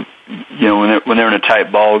right. When they're in a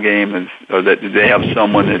tight ball game, or that they have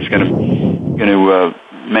someone that's going to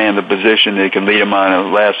man the position, they can lead them on a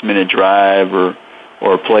last-minute drive or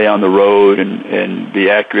play on the road and be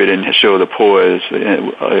accurate and show the poise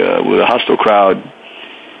with a hostile crowd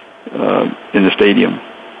in the stadium.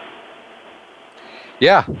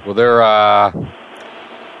 Yeah, well, they're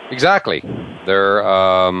exactly. They're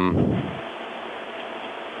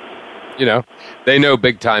they know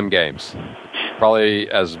big-time games, probably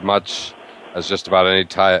as much as just about any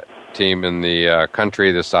team in the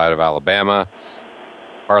country this side of Alabama,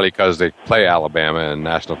 partly because they play Alabama in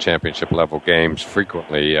national championship level games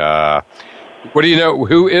frequently. What do you know?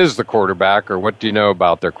 Who is the quarterback, or what do you know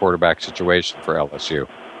about their quarterback situation for LSU?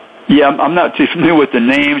 Yeah, I'm not too familiar with the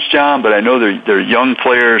names, John, but I know they're young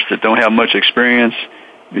players that don't have much experience.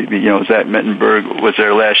 Zach Mettenberg was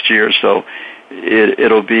there last year, so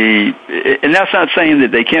it'll be, and that's not saying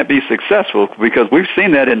that they can't be successful, because we've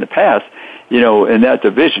seen that in the past, in that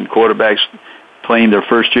division, quarterbacks playing their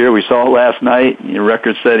first year. We saw it last night,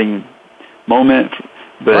 record-setting moment,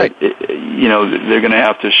 but right. They're going to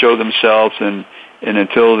have to show themselves, and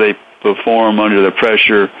until they perform under the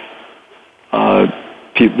pressure,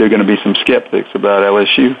 there are going to be some skeptics about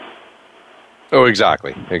LSU. Oh,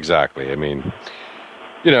 exactly. I mean,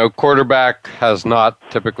 quarterback has not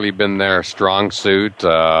typically been their strong suit.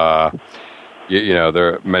 Many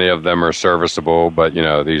of them are serviceable, but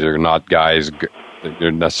these are not guys that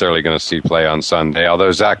you're necessarily going to see play on Sunday.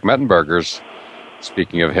 Although Zach Mettenberger's,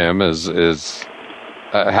 speaking of him, has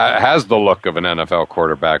the look of an NFL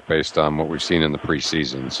quarterback based on what we've seen in the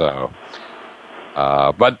preseason. So,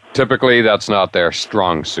 but typically that's not their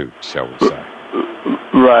strong suit, shall we say?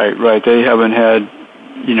 Right. They haven't had,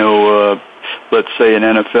 let's say an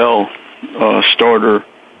NFL starter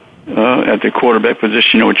at the quarterback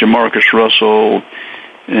position, with Jamarcus Russell,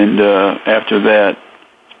 and after that,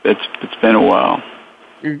 it's been a while.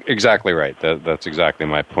 Exactly right. That's exactly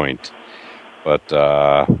my point. But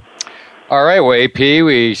all right, well, AP,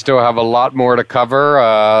 we still have a lot more to cover,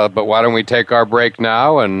 but why don't we take our break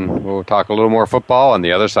now, and we'll talk a little more football on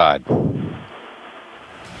the other side.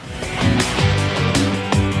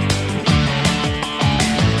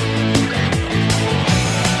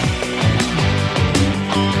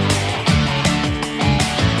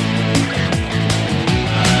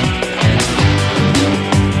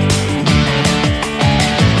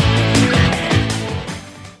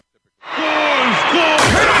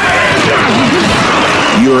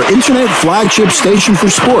 Your internet flagship station for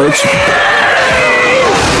sports.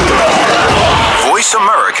 Voice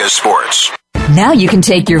America Sports. Now you can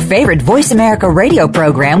take your favorite Voice America radio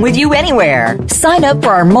program with you anywhere. Sign up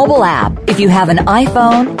for our mobile app if you have an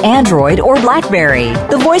iPhone, Android, or BlackBerry.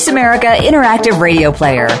 The Voice America Interactive Radio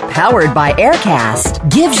Player, powered by Aircast,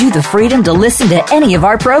 gives you the freedom to listen to any of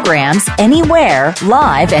our programs, anywhere,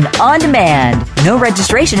 live and on demand. No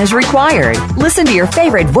registration is required. Listen to your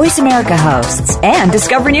favorite Voice America hosts and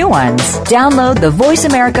discover new ones. Download the Voice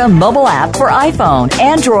America mobile app for iPhone,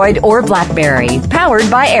 Android, or BlackBerry, powered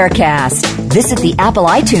by Aircast. Visit the Apple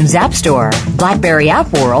iTunes App Store, BlackBerry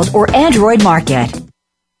App World, or Android Market.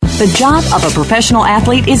 The job of a professional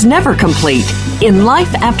athlete is never complete. In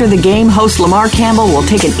Life After the Game, host Lamar Campbell will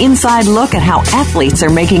take an inside look at how athletes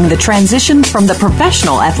are making the transition from the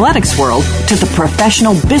professional athletics world to the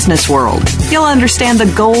professional business world. You'll understand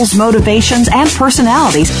the goals, motivations, and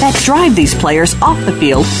personalities that drive these players off the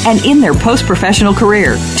field and in their post-professional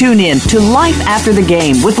career. Tune in to Life After the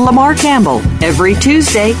Game with Lamar Campbell every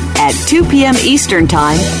Tuesday at 2 p.m. Eastern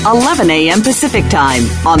Time, 11 a.m. Pacific Time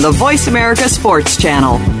on the Voice America Sports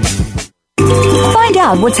Channel. Find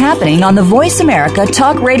out what's happening on the Voice America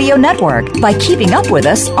Talk Radio Network by keeping up with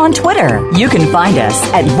us on Twitter. You can find us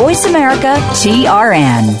at Voice America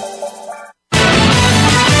TRN.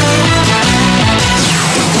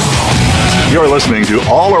 You're listening to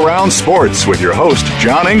All Around Sports with your host,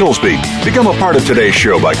 John Inglesby. Become a part of today's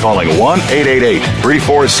show by calling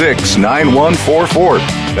 1-888-346-9144.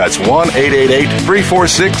 That's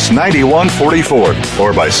 1-888-346-9144.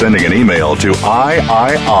 Or by sending an email to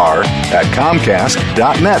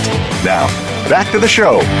iir@comcast.net. Now, back to the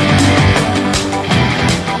show.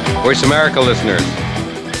 Voice America listeners,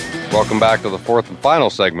 welcome back to the fourth and final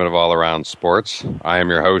segment of All Around Sports. I am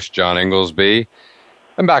your host, John Inglesby.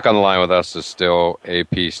 And back on the line with us is still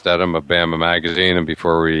A.P. Stedham of Bama Magazine. And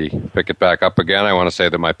before we pick it back up again, I want to say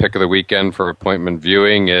that my pick of the weekend for appointment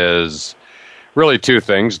viewing is really two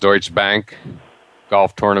things. Deutsche Bank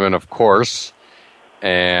golf tournament, of course,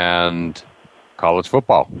 and college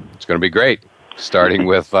football. It's going to be great, starting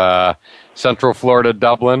with Central Florida,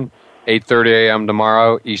 Dublin, 8:30 a.m.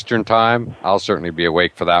 tomorrow, Eastern Time. I'll certainly be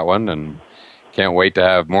awake for that one, and can't wait to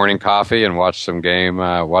have morning coffee and watch some game,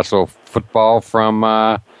 watch a little football from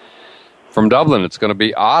Dublin. It's going to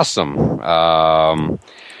be awesome.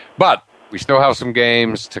 But we still have some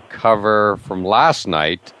games to cover from last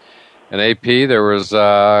night. And AP, there was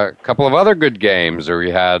a couple of other good games.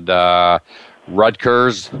 We had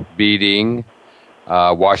Rutgers beating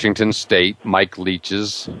Washington State, Mike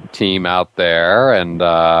Leach's team out there. And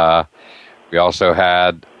we also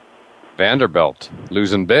had Vanderbilt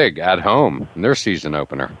losing big at home in their season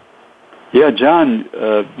opener. Yeah, John,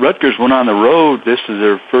 Rutgers went on the road. This is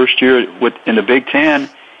their first year in the Big Ten,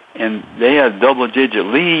 and they had a double-digit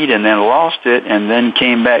lead and then lost it and then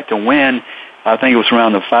came back to win. I think it was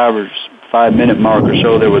around the 5-minute mark or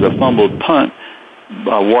so. There was a fumbled punt.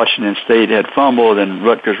 Washington State had fumbled, and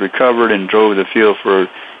Rutgers recovered and drove the field for a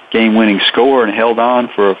game-winning score and held on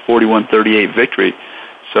for a 41-38 victory.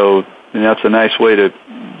 So that's a nice way to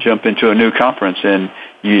jump into a new conference, and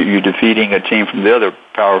you're defeating a team from the other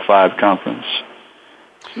Power 5 conference.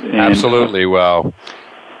 And absolutely. Well,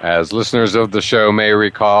 as listeners of the show may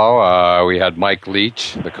recall, we had Mike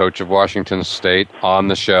Leach, the coach of Washington State, on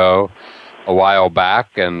the show a while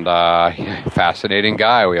back, and fascinating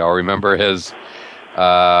guy. We all remember his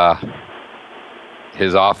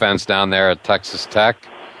offense down there at Texas Tech,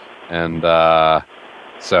 and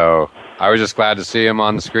so I was just glad to see him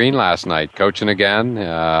on the screen last night, coaching again.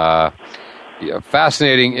 A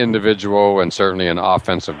fascinating individual and certainly an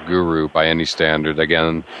offensive guru by any standard.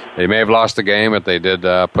 Again, they may have lost the game, but they did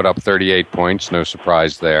put up 38 points. No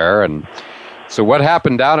surprise there. And so what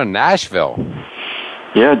happened down in Nashville?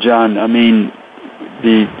 Yeah, John, I mean,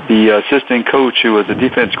 the assistant coach who was the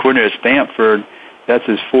defense coordinator at Stanford, that's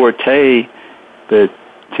his forte, but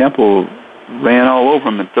Temple ran all over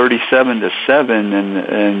him at 37-7,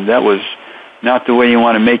 and that was not the way you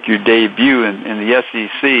want to make your debut in the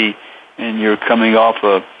SEC, and you're coming off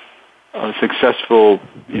a successful,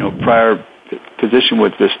 prior position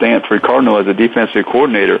with the Stanford Cardinal as a defensive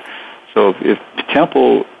coordinator. So if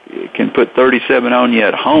Temple can put 37 on you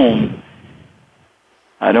at home,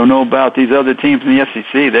 I don't know about these other teams in the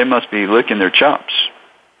SEC. They must be licking their chops.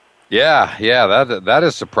 Yeah, that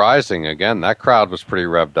is surprising. Again, that crowd was pretty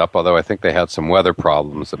revved up, although I think they had some weather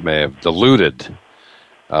problems that may have diluted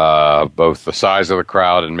both the size of the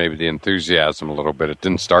crowd and maybe the enthusiasm a little bit. It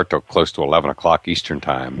didn't start till close to 11 o'clock Eastern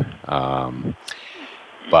Time.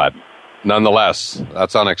 But nonetheless,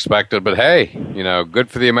 that's unexpected. But hey, good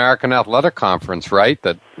for the American Athletic Conference, right,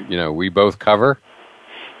 that, we both cover.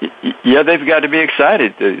 Yeah, they've got to be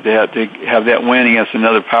excited to have that win against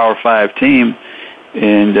another Power 5 team.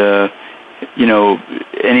 And,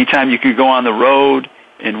 anytime you can go on the road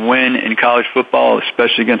and win in college football,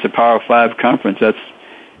 especially against a Power 5 conference, that's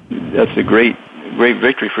a great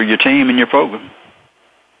victory for your team and your program.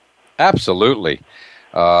 Absolutely.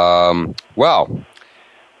 Well,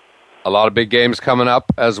 a lot of big games coming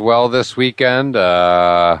up as well this weekend.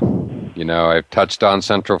 I've touched on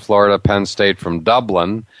Central Florida, Penn State from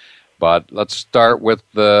Dublin. But let's start with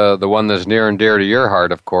the one that's near and dear to your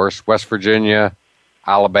heart, of course, West Virginia,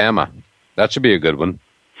 Alabama. That should be a good one.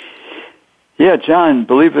 Yeah, John,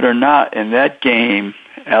 believe it or not, in that game,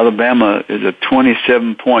 Alabama is a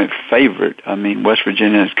 27-point favorite. I mean, West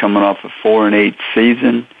Virginia is coming off a 4-8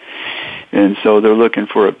 season, and so they're looking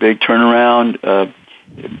for a big turnaround.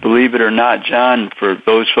 Believe it or not, John, for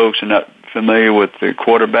those folks who are not familiar with the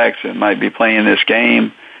quarterbacks that might be playing this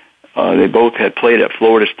game, they both had played at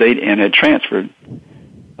Florida State and had transferred.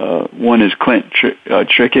 One is Clint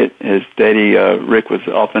Trickett. His daddy, Rick, was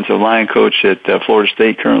the offensive line coach at Florida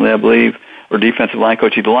State currently, I believe, or defensive line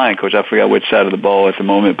coach. He's the line coach. I forgot which side of the ball at the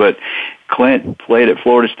moment. But Clint played at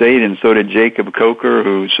Florida State, and so did Jacob Coker,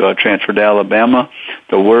 who's transferred to Alabama.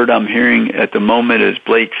 The word I'm hearing at the moment is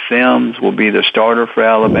Blake Sims will be the starter for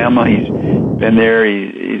Alabama. He's been there.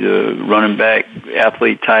 He's a running back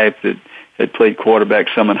athlete type that had played quarterback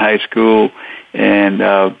some in high school,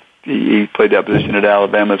 and he played that position at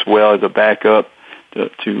Alabama as well as a backup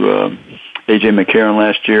to A.J. McCarron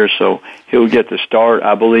last year, so he'll get the start.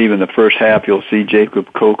 I believe in the first half you'll see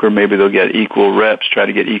Jacob Coker. Maybe they'll get equal reps, try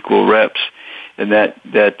to get equal reps, and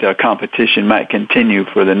that competition might continue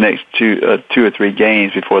for the next two or three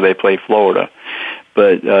games before they play Florida.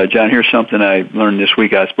 But, John, here's something I learned this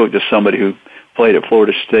week. I spoke to somebody who played at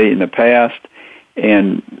Florida State in the past,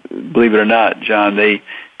 and believe it or not, John, they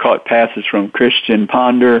caught passes from Christian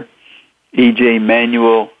Ponder, E.J.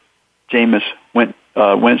 Manuel, Jameis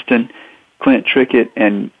Winston, Clint Trickett,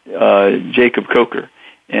 and Jacob Coker.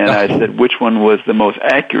 And I said, which one was the most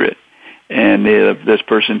accurate? And this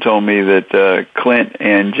person told me that Clint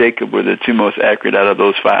and Jacob were the two most accurate out of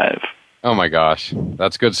those five. Oh, my gosh.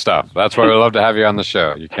 That's good stuff. That's why we love to have you on the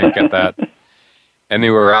show. You can't get that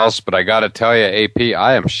anywhere else. But I got to tell you, AP,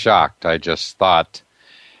 I am shocked. I just thought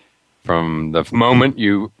from the moment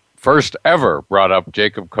you first ever brought up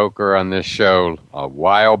Jacob Coker on this show a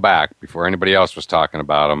while back, before anybody else was talking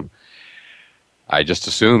about him, I just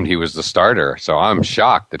assumed he was the starter. So I'm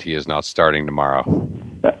shocked that he is not starting tomorrow.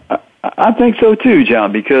 I think so too,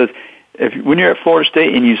 John, because when you're at Florida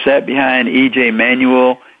State and you sat behind E.J.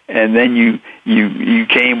 Manuel, and then you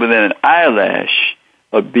came within an eyelash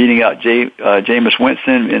of beating out Jameis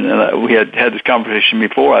Winston, and we had this conversation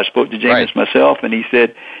before. I spoke to Jameis myself, and he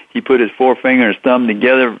said he put his forefinger and his thumb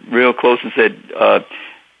together real close and said,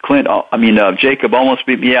 Jacob almost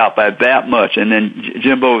beat me out by that much. And then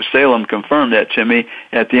Jimbo Salem confirmed that to me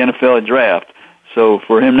at the NFL draft. So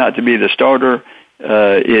for him not to be the starter,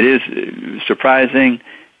 it is surprising.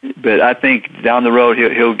 But I think down the road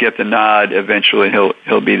he'll get the nod eventually.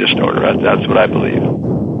 He'll be the starter. That's what I believe.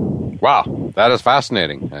 Wow, that is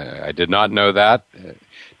fascinating. I did not know that.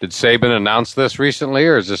 Did Saban announce this recently,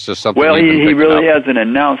 or is this just something? Well, he really hasn't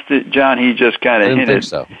announced it, John. He just kind of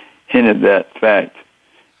hinted that fact.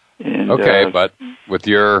 And, okay, but with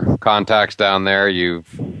your contacts down there,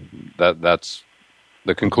 that's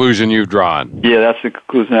the conclusion you've drawn. Yeah, that's the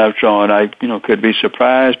conclusion I've drawn. I could be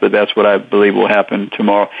surprised, but that's what I believe will happen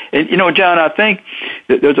tomorrow. And John, I think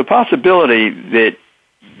that there's a possibility that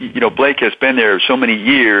Blake has been there so many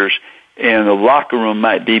years, and the locker room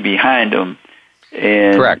might be behind him.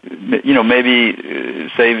 And correct. Maybe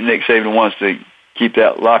Nick Saban wants to keep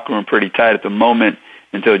that locker room pretty tight at the moment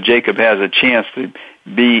until Jacob has a chance to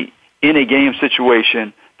be in a game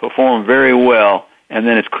situation, perform very well, and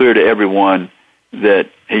then it's clear to everyone that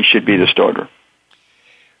he should be the starter.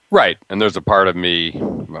 Right, and there's a part of me,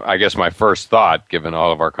 I guess my first thought, given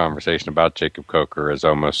all of our conversation about Jacob Coker, is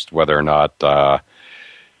almost whether or not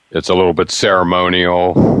it's a little bit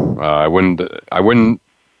ceremonial. I wouldn't,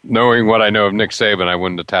 knowing what I know of Nick Saban, I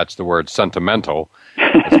wouldn't attach the word sentimental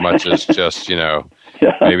as much as just,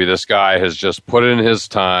 maybe this guy has just put in his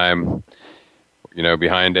time,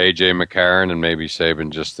 behind A.J. McCarron, and maybe Saban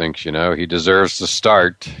just thinks, he deserves to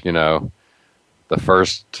start, the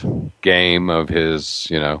first game of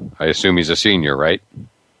his, I assume he's a senior, right?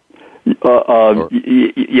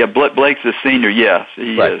 Yeah, Blake's a senior, yes,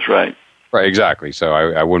 he is, right. Right, exactly. So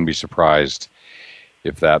I wouldn't be surprised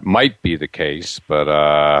if that might be the case. But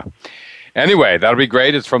anyway, that'll be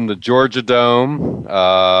great. It's from the Georgia Dome.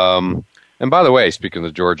 And by the way, speaking of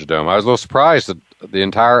the Georgia Dome, I was a little surprised that the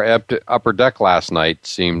entire upper deck last night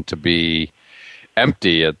seemed to be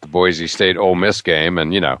empty at the Boise State-Ole Miss game.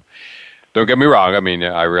 And, don't get me wrong. I mean,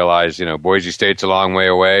 I realize, Boise State's a long way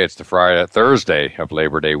away. It's the Thursday of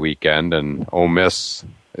Labor Day weekend, and Ole Miss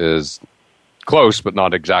is close, but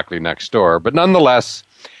not exactly next door. But nonetheless,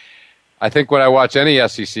 I think when I watch any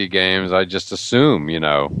SEC games, I just assume,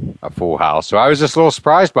 a full house. So I was just a little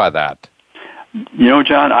surprised by that.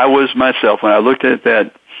 John, I was myself. When I looked at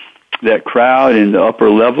that crowd in the upper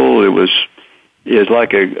level, it was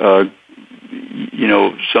like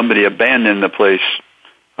somebody abandoned the place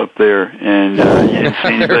up there, and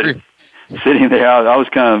anybody sitting there. I was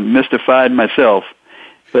kind of mystified myself,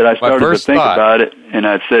 but I started to think about it, and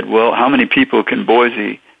I said, well, how many people can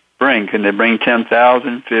Boise bring? Can they bring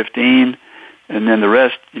 10,000, 15? And then the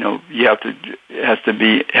rest, you have to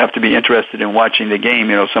be interested in watching the game.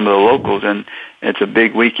 Some of the locals, and it's a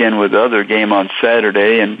big weekend with the other game on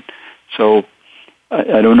Saturday, and so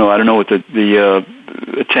I don't know. I don't know what the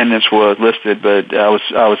attendance was listed, but I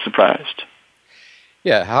was surprised.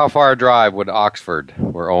 Yeah, how far a drive would Oxford,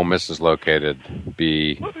 where Ole Miss is located,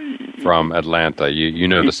 be from Atlanta? You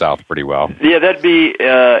know the South pretty well. Yeah, that'd be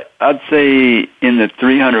I'd say in the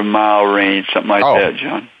 300-mile range, something like that,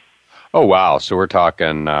 John. Oh, wow. So we're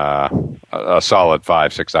talking a solid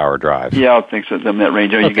 5-6 hour drive. Yeah, I think so, in that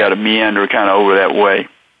range. You got to meander kind of over that way.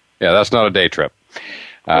 Yeah, that's not a day trip.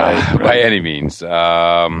 by any means.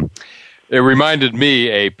 It reminded me,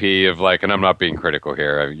 AP, of like, and I'm not being critical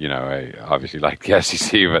here. I obviously like the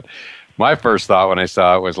SEC, but my first thought when I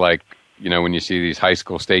saw it was like, when you see these high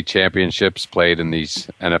school state championships played in these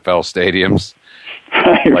NFL stadiums,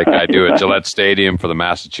 like I do at Gillette Stadium for the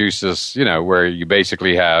Massachusetts, where you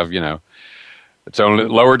basically have, it's only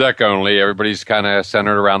lower deck only. Everybody's kind of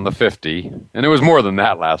centered around the 50. And it was more than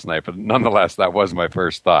that last night, but nonetheless, that was my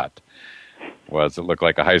first thought. It looked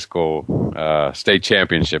like a high school state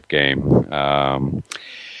championship game.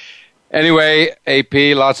 Anyway, AP,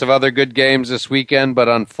 lots of other good games this weekend, but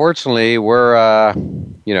unfortunately, we're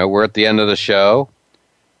at the end of the show,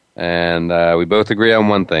 and we both agree on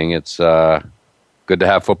one thing: it's good to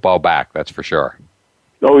have football back. That's for sure.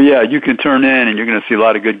 Oh yeah, you can turn in, and you're going to see a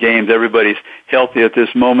lot of good games. Everybody's healthy at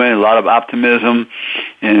this moment, a lot of optimism,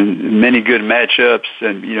 and many good matchups,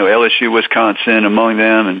 and LSU, Wisconsin among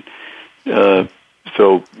them, and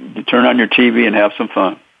so you turn on your TV and have some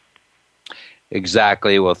fun.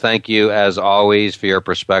 Exactly. Well, thank you, as always, for your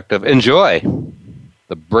perspective. Enjoy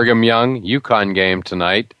the Brigham Young UConn game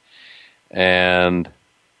tonight. And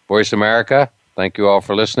Voice America, thank you all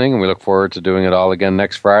for listening, and we look forward to doing it all again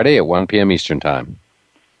next Friday at 1 p.m. Eastern Time.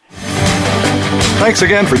 Thanks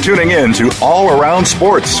again for tuning in to All Around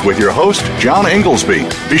Sports with your host, John Inglesby.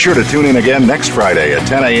 Be sure to tune in again next Friday at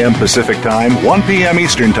 10 a.m. Pacific Time, 1 p.m.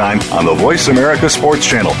 Eastern Time on the Voice America Sports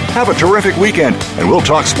Channel. Have a terrific weekend, and we'll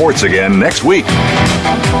talk sports again next week.